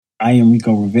I am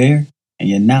Rico Revere, and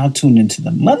you're now tuned into the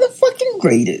motherfucking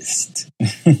greatest.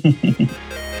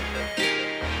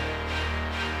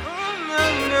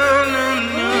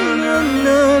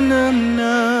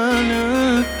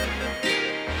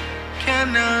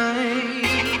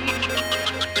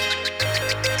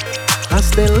 I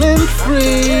stay lint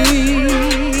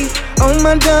free, all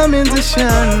my diamonds are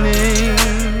shining.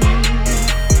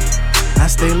 I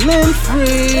stay lint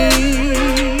free,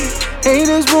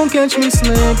 haters won't catch me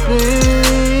slipping.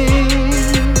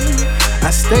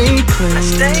 I stay clean,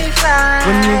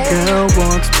 when your girl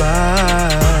walks by,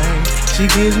 she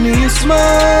gives me a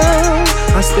smile.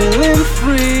 I stay lint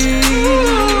free,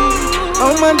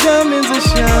 all my diamonds are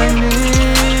shining.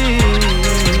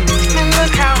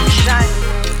 Look how I'm shining.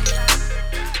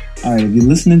 All right, if you're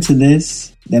listening to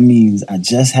this, that means I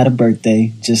just had a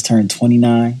birthday, just turned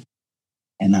 29,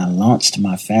 and I launched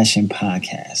my fashion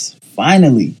podcast.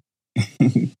 Finally.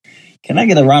 Can I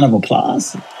get a round of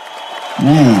applause?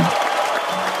 Man,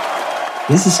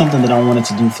 this is something that I wanted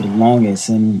to do for the longest,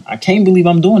 and I can't believe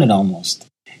I'm doing it almost.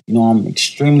 I'm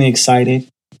extremely excited.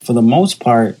 For the most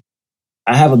part,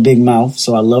 I have a big mouth,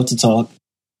 so I love to talk.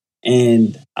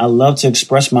 And I love to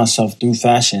express myself through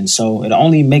fashion. So it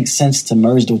only makes sense to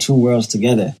merge the two worlds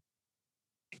together.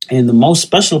 And the most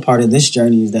special part of this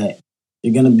journey is that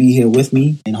you're going to be here with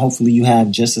me. And hopefully you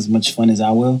have just as much fun as I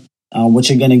will. What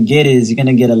you're going to get is you're going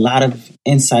to get a lot of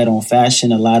insight on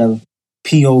fashion, a lot of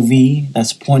POV,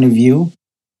 that's point of view.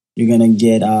 You're going to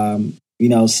get,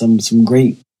 some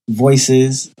great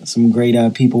voices, some great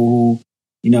people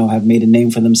who, have made a name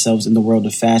for themselves in the world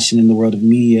of fashion, in the world of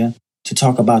media, to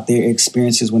talk about their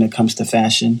experiences when it comes to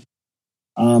fashion.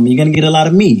 You're going to get a lot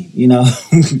of me,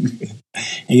 and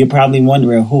you're probably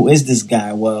wondering, who is this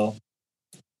guy? Well,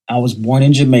 I was born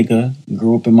in Jamaica,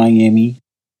 grew up in Miami,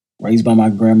 raised by my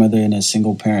grandmother in a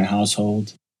single parent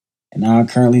household, and now I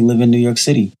currently live in New York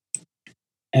City.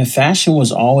 And fashion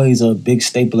was always a big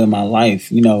staple in my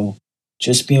life,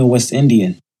 just being West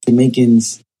Indian.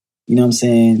 Jamaicans,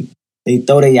 they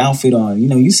throw their outfit on.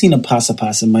 You seen the Pasa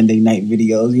Pasa Monday night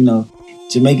videos.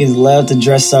 Jamaicans love to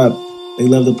dress up. They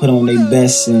love to put on their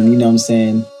best and,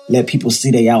 let people see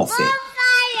their outfit.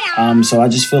 So I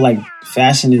just feel like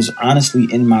fashion is honestly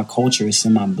in my culture. It's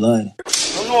in my blood.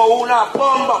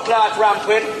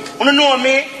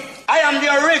 I am the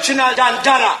original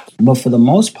Dandana. But for the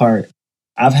most part,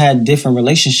 I've had different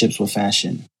relationships with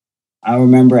fashion. I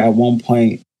remember at one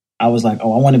point, I was like, I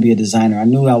want to be a designer. I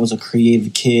knew I was a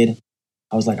creative kid.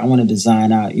 I was like, I want to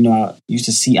design. I used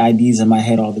to see ideas in my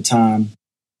head all the time.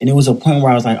 And it was a point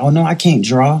where I was like, oh, no, I can't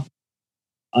draw.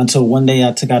 Until one day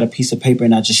I took out a piece of paper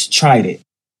and I just tried it.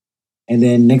 And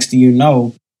then next thing you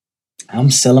know, I'm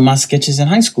selling my sketches in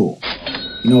high school.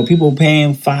 People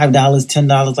paying $5,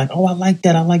 $10, like, oh, I like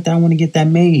that. I want to get that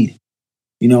made.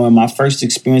 And my first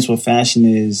experience with fashion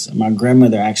is my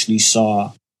grandmother actually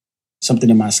saw something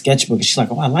in my sketchbook. And she's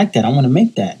like, oh, I like that. I want to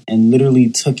make that. And literally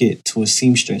took it to a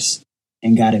seamstress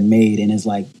and got it made. And it's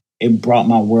like, it brought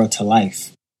my world to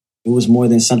life. It was more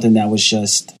than something that was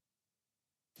just,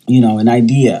 an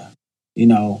idea,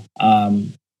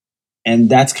 and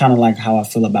that's kind of like how I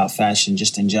feel about fashion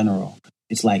just in general.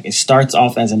 It's like, it starts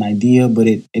off as an idea, but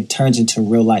it turns into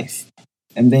real life.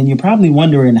 And then you're probably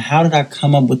wondering, how did I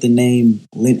come up with the name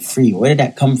Lint Free? Where did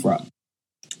that come from?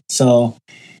 So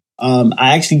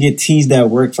I actually get teased at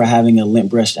work for having a lint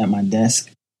brush at my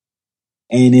desk.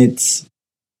 And it's,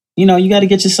 you got to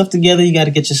get yourself together. You got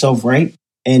to get yourself right.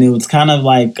 And it was kind of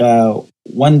like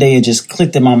one day it just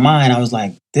clicked in my mind. I was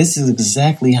like, this is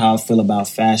exactly how I feel about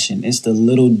fashion. It's the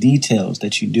little details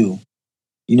that you do.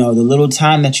 The little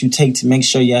time that you take to make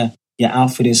sure your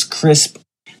outfit is crisp.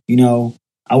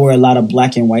 I wear a lot of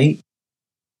black and white.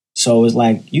 So it's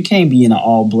like, you can't be in an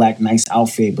all black, nice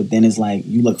outfit, but then it's like,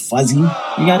 you look fuzzy. You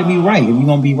got to be right. If you're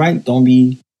going to be right, don't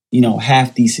be,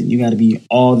 half decent. You got to be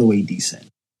all the way decent.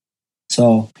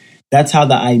 So that's how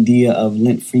the idea of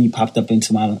Lint Free popped up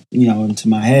into my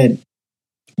head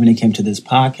when it came to this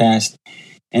podcast.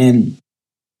 And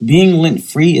being lint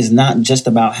free is not just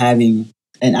about having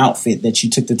an outfit that you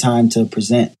took the time to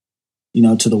present,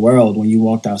 to the world when you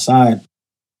walked outside.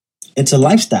 It's a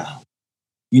lifestyle.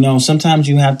 Sometimes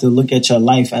you have to look at your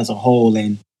life as a whole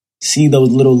and see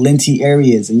those little linty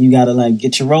areas, and you got to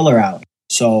get your roller out.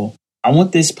 So I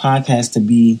want this podcast to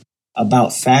be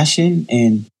about fashion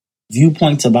and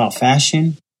viewpoints about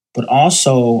fashion, but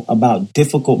also about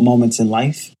difficult moments in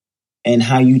life and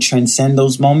how you transcend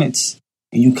those moments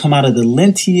and you come out of the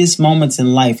lintiest moments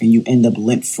in life and you end up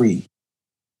lint free.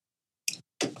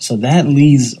 So that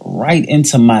leads right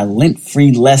into my lint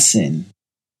free lesson.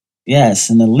 Yes,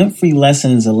 and the lint-free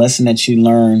lesson is a lesson that you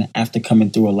learn after coming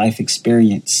through a life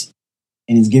experience,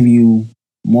 and it's giving you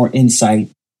more insight,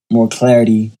 more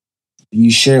clarity.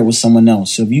 You share it with someone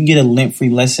else. So if you get a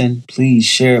lint-free lesson, please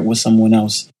share it with someone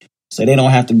else so they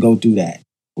don't have to go through that.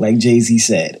 Like Jay-Z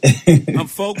said. I'm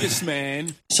focused,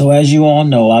 man. So as you all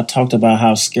know, I talked about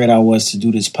how scared I was to do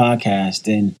this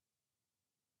podcast, and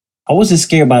I wasn't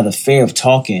scared by the fear of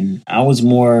talking. I was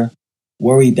more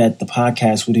worried that the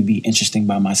podcast wouldn't be interesting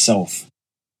by myself.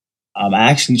 I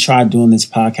actually tried doing this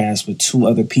podcast with 2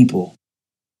 other people,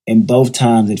 and both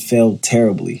times it failed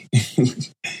terribly.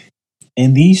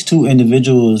 And these 2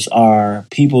 individuals are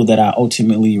people that I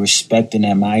ultimately respect and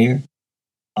admire.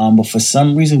 But for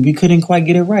some reason, we couldn't quite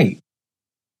get it right.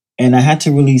 And I had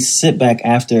to really sit back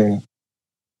after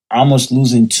almost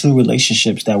losing 2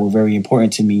 relationships that were very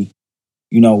important to me.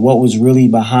 You know, what was really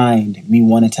behind me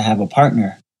wanting to have a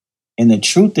partner. And the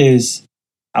truth is,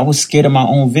 I was scared of my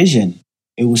own vision.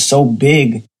 It was so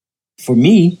big for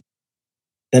me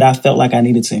that I felt like I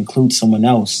needed to include someone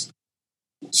else.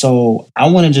 So I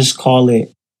want to just call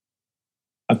it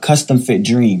a custom fit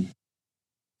dream.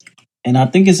 And I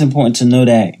think it's important to know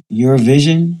that your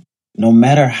vision, no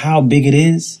matter how big it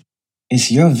is, it's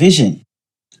your vision.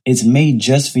 It's made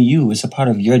just for you. It's a part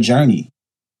of your journey.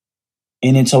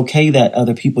 And it's okay that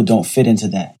other people don't fit into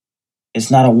that. It's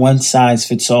not a one size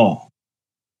fits all.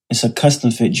 It's a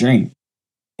custom fit dream.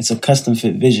 It's a custom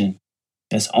fit vision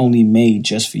that's only made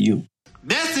just for you.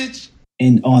 Message.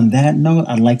 And on that note,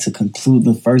 I'd like to conclude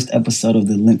the first episode of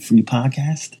the Lint Free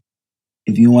podcast.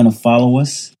 If you want to follow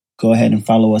us, go ahead and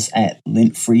follow us at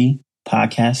Lint Free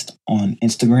Podcast on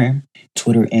Instagram,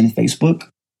 Twitter, and Facebook.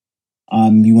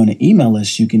 You want to email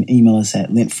us, you can email us at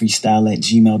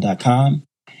lintfreestyle@gmail.com.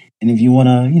 And if you want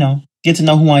to, get to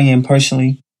know who I am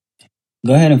personally,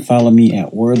 go ahead and follow me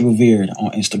at Word Revered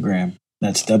on Instagram.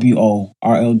 That's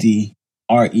WORLDREVERED.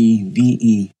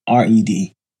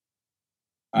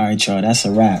 All right, y'all, that's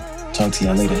a wrap. Talk to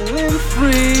y'all later.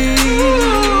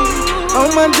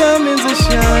 All my diamonds are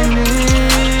shining.